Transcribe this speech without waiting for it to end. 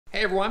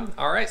Hey everyone,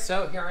 all right,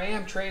 so here I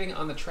am trading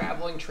on the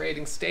Traveling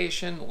Trading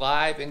Station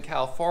live in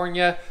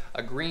California.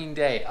 A green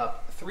day,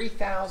 up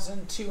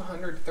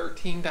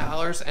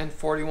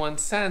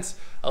 $3,213.41,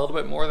 a little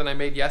bit more than I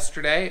made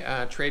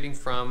yesterday, trading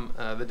from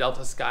the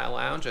Delta Sky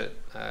Lounge at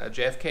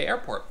JFK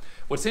Airport.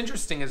 What's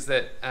interesting is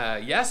that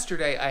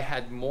yesterday I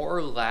had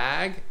more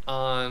lag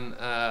on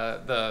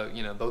the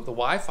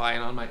Wi-Fi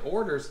and on my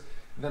orders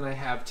than I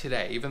have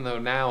today, even though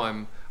now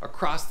I'm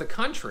across the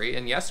country,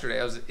 and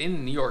yesterday I was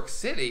in New York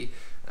City.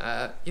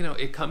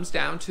 It comes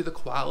down to the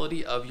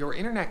quality of your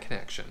internet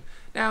connection.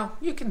 Now,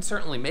 you can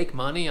certainly make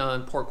money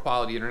on poor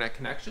quality internet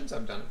connections.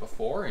 I've done it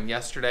before, and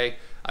yesterday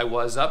I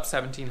was up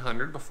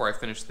 1,700 before I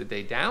finished the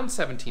day down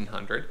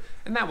 1,700,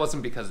 and that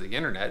wasn't because of the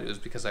internet, it was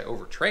because I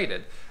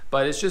overtraded.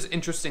 But it's just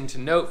interesting to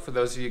note for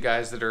those of you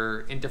guys that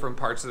are in different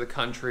parts of the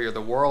country or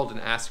the world and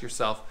ask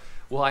yourself,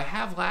 well, I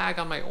have lag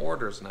on my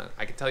orders, and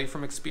I can tell you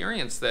from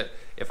experience that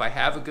if I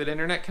have a good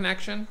internet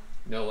connection,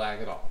 no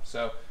lag at all.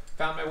 So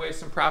found my way to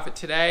some profit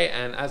today,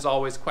 and as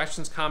always,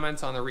 questions,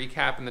 comments on the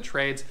recap and the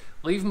trades,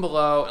 leave them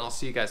below, and I'll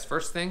see you guys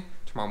first thing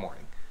tomorrow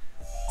morning.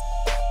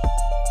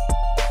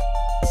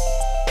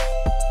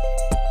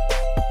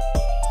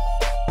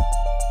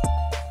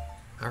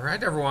 All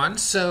right, everyone,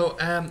 so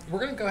we're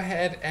gonna go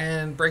ahead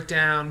and break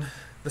down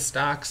the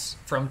stocks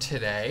from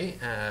today,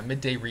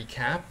 midday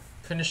recap.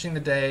 Finishing the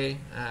day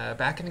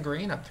back in the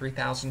green, up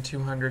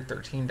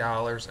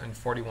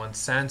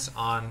 $3,213.41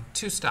 on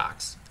two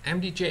stocks,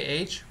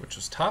 MDJH, which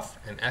was tough,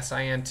 and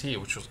SINT,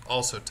 which was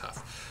also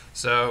tough.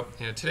 So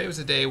today was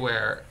a day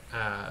where,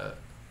 kind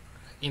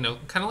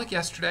of like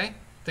yesterday,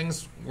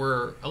 things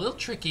were a little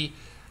tricky,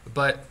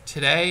 but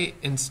today,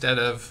 instead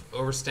of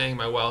overstaying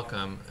my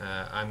welcome,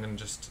 I'm going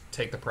to just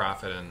take the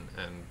profit and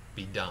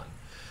be done.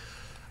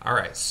 All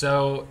right,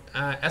 so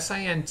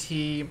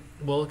SINT,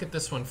 we'll look at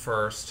this one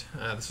first.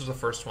 This was the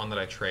first one that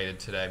I traded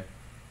today.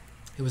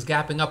 It was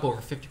gapping up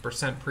over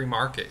 50%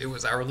 pre-market. It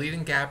was our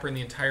leading gapper in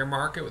the entire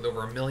market with over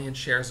 1 million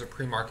shares of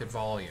pre-market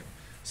volume.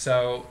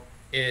 So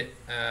it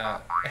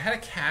had a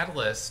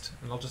catalyst,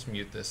 and I'll just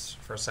mute this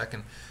for a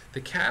second.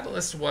 The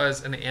catalyst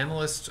was an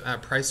analyst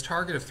price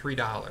target of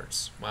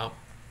 $3. Well,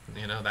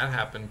 that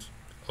happened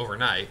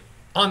overnight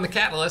on the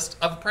catalyst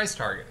of a price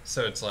target.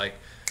 So it's like,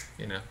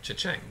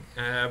 cha-ching.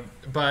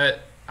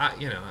 But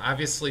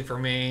obviously for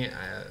me,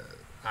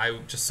 I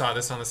just saw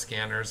this on the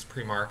scanners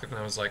pre-market, and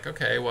I was like,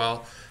 okay,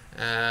 well,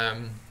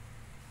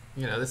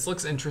 this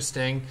looks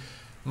interesting.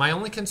 My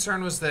only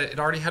concern was that it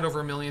already had over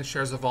 1 million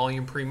shares of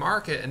volume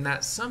pre-market, and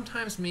that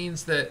sometimes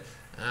means that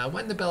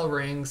when the bell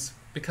rings,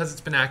 because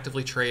it's been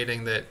actively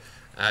trading, that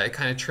it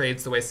kind of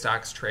trades the way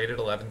stocks trade at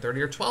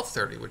 11:30 or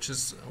 12:30, which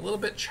is a little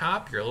bit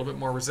choppier, a little bit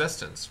more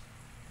resistance.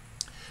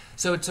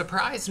 So it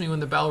surprised me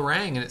when the bell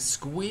rang and it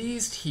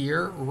squeezed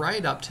here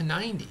right up to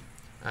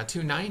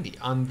 290.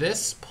 On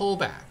this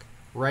pullback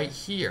right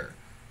here,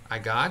 I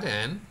got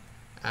in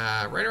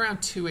right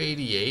around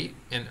 288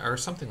 or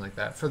something like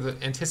that for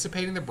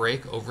anticipating the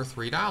break over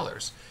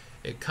 $3.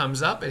 It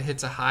comes up, it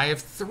hits a high of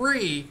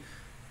 3.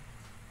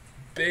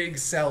 Big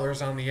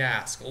sellers on the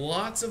ask.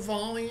 Lots of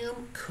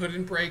volume,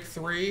 couldn't break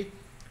 3.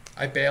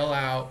 I bail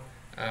out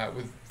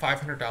with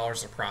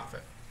 $500 of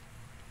profit.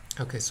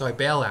 Okay, so I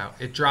bail out.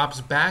 It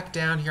drops back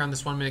down here on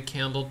this 1 minute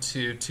candle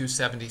to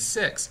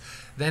 276.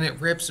 Then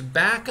it rips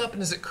back up,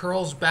 and as it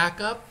curls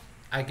back up,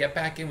 I get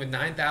back in with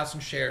 9,000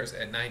 shares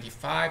at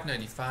 95,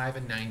 95,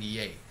 and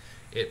 98.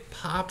 It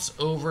pops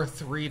over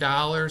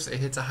 $3.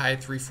 It hits a high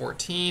at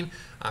 314.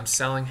 I'm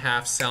selling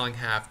half,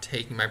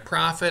 taking my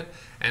profit.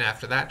 And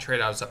after that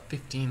trade, I was up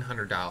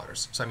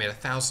 $1,500. So I made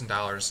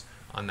 $1,000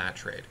 on that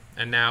trade.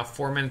 And now,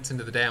 4 minutes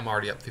into the day, I'm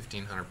already up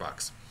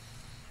 $1,500.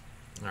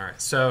 All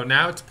right, so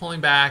now it's pulling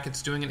back.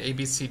 It's doing an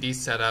ABCD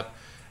setup.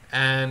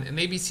 And an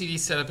ABCD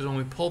setup is when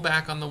we pull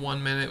back on the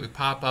 1 minute, we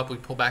pop up, we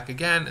pull back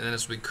again, and then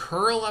as we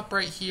curl up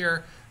right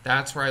here,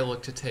 that's where I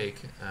look to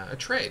take a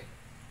trade.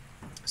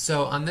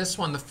 So on this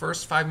one, the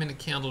first 5 minute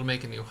candle to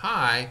make a new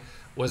high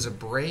was a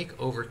break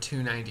over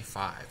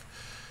 295.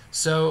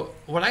 So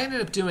what I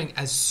ended up doing,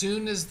 as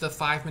soon as the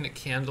 5 minute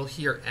candle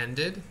here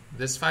ended,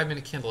 this 5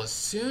 minute candle, as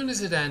soon as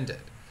it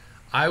ended,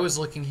 I was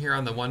looking here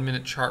on the 1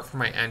 minute chart for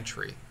my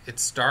entry. I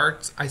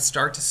start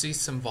to see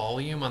some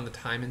volume on the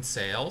time and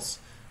sales.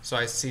 So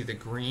I see the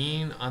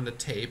green on the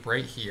tape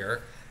right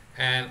here,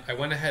 and I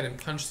went ahead and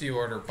punched the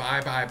order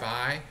buy,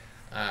 right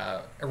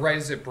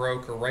as it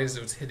broke or right as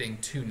it was hitting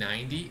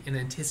 290 in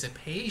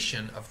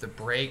anticipation of the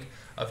break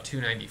of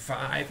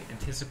 295,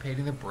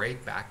 anticipating the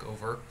break back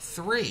over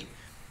 3.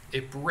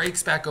 It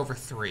breaks back over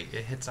 3.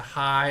 It hits a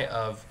high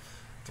of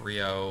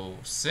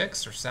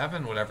 306 or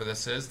 7, whatever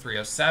this is,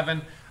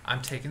 307.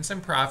 I'm taking some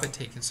profit,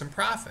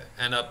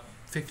 and up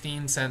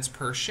 15 cents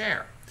per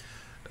share.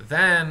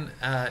 Then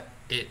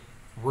it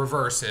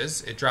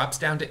reverses, it drops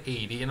down to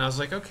 80, and I was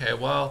like, okay,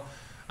 well,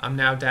 I'm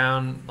now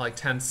down like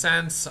 10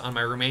 cents on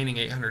my remaining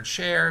 800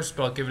 shares,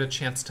 but I'll give it a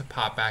chance to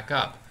pop back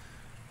up.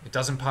 It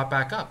doesn't pop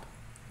back up.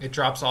 It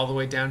drops all the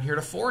way down here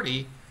to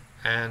 40,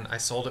 and I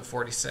sold at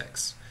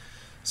 46.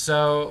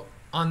 So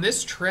on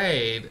this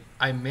trade,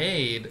 I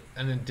made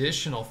an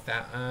additional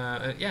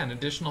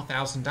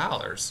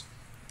 $1,000.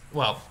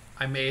 Well,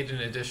 I made an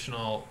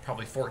additional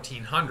probably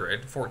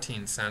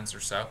 14 cents or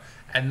so,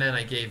 and then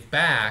I gave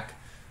back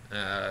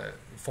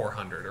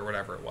 400 or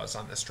whatever it was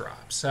on this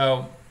drop.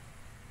 So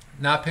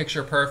not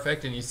picture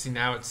perfect, and you see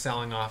now it's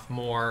selling off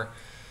more.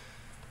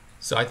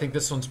 So I think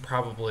this one's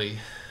probably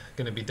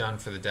going to be done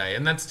for the day,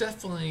 and that's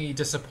definitely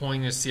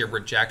disappointing to see a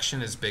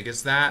rejection as big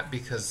as that,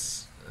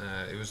 because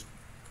it was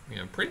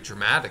pretty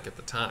dramatic at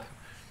the time.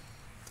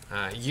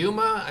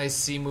 Yuma, I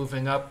see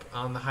moving up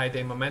on the high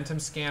day momentum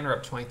scanner,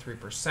 up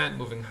 23%,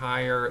 moving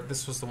higher.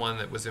 This was the one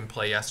that was in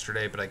play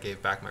yesterday, but I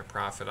gave back my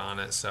profit on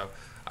it, so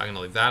I'm going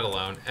to leave that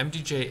alone.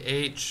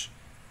 MDJH,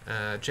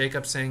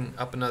 Jacob saying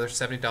up another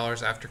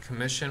 $70 after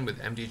commission with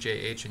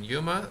MDJH and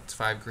Yuma. It's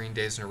 5 green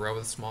days in a row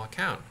with a small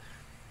account.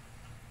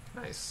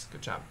 Nice,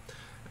 good job.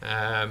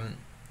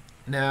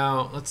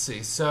 Now, let's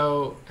see.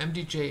 So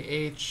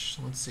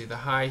MDJH, let's see, the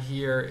high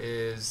here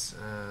is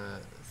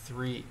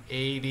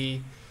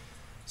 380.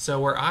 So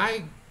where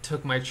I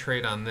took my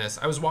trade on this,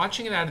 I was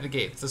watching it out of the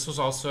gates. This was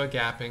also a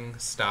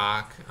gapping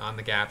stock on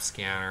the gap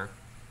scanner.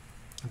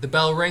 The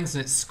bell rings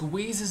and it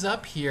squeezes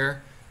up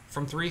here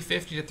from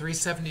 350 to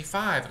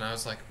 375, and I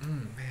was like,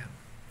 man,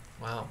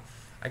 well,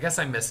 I guess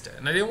I missed it.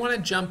 And I didn't want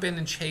to jump in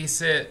and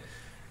chase it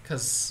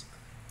because,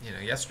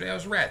 yesterday I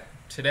was red.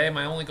 Today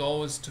my only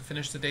goal was to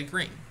finish the day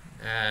green,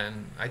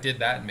 and I did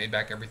that and made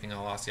back everything I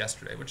lost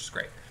yesterday, which is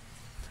great.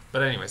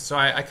 But anyway, so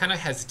I kind of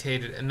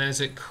hesitated, and then as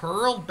it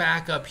curled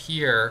back up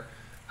here,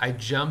 I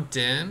jumped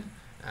in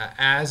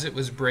as it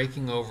was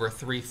breaking over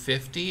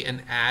 350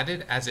 and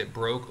added as it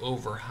broke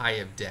over high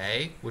of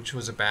day, which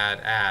was a bad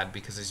add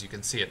because, as you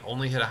can see, it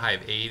only hit a high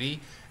of 80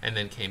 and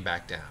then came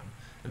back down.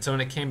 And so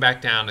when it came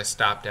back down, I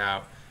stopped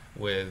out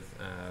with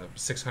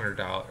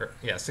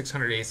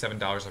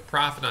 $687 of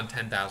profit on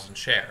 10,000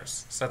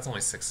 shares. So that's only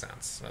 6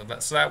 cents. So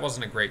that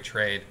wasn't a great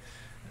trade,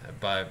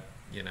 but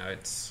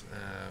it's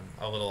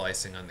a little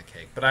icing on the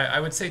cake. But I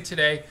would say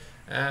today,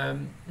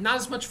 not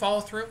as much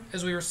follow through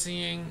as we were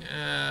seeing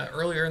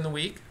earlier in the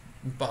week,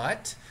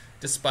 but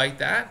despite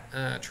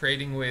that,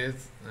 trading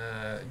with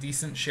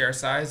decent share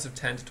size of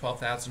 10 to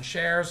 12,000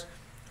 shares,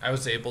 I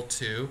was able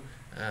to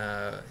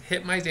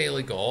hit my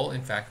daily goal.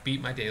 In fact,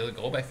 beat my daily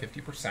goal by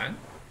 50%,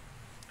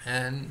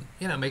 and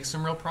make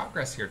some real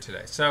progress here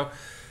today. So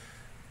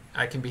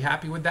I can be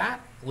happy with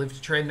that. Live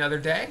to trade another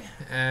day,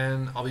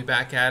 and I'll be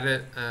back at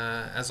it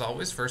as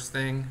always first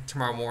thing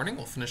tomorrow morning.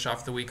 We'll finish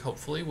off the week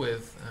hopefully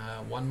with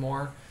one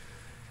more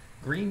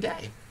green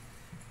day.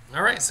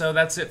 All right, so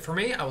that's it for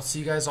me. I will see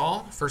you guys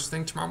all first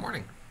thing tomorrow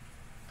morning.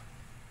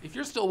 If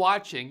you're still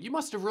watching, you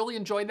must have really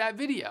enjoyed that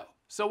video.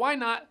 So why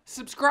not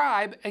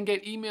subscribe and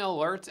get email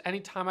alerts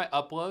anytime I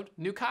upload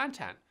new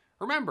content?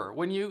 Remember,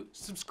 when you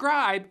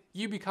subscribe,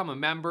 you become a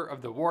member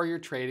of the Warrior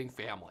Trading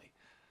family.